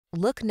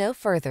Look no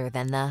further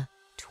than the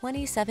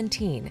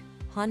 2017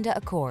 Honda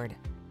Accord.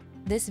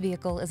 This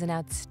vehicle is an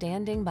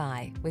outstanding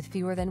buy with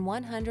fewer than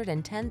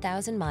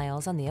 110,000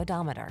 miles on the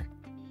odometer.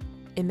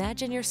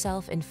 Imagine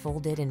yourself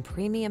enfolded in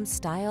premium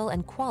style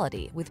and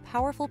quality with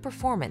powerful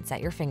performance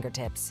at your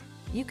fingertips.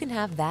 You can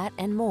have that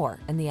and more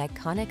in the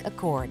iconic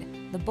Accord,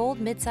 the bold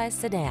midsize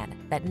sedan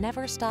that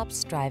never stops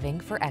striving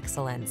for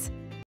excellence.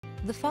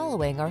 The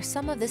following are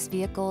some of this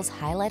vehicle's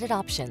highlighted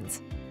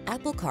options: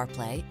 Apple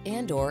CarPlay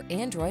and/or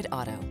Android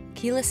Auto,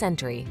 keyless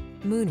entry,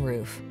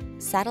 moonroof,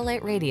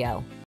 satellite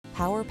radio,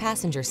 power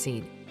passenger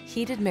seat,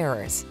 heated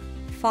mirrors,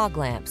 fog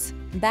lamps,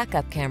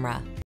 backup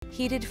camera,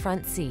 heated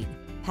front seat,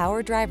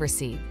 power driver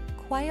seat.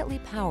 Quietly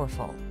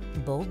powerful,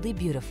 boldly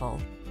beautiful,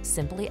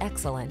 simply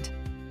excellent.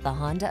 The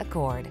Honda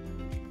Accord.